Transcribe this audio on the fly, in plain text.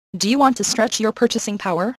Do you want to stretch your purchasing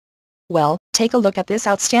power? Well, take a look at this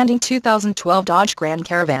outstanding 2012 Dodge Grand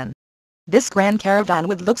Caravan. This Grand Caravan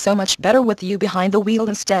would look so much better with you behind the wheel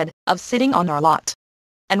instead of sitting on our lot.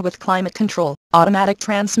 And with climate control, automatic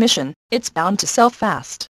transmission, it's bound to sell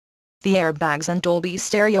fast. The airbags and Dolby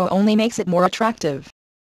stereo only makes it more attractive.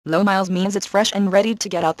 Low miles means it's fresh and ready to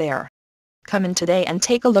get out there. Come in today and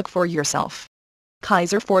take a look for yourself.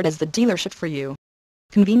 Kaiser Ford is the dealership for you.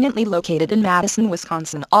 Conveniently located in Madison,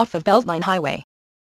 Wisconsin off of Beltline Highway.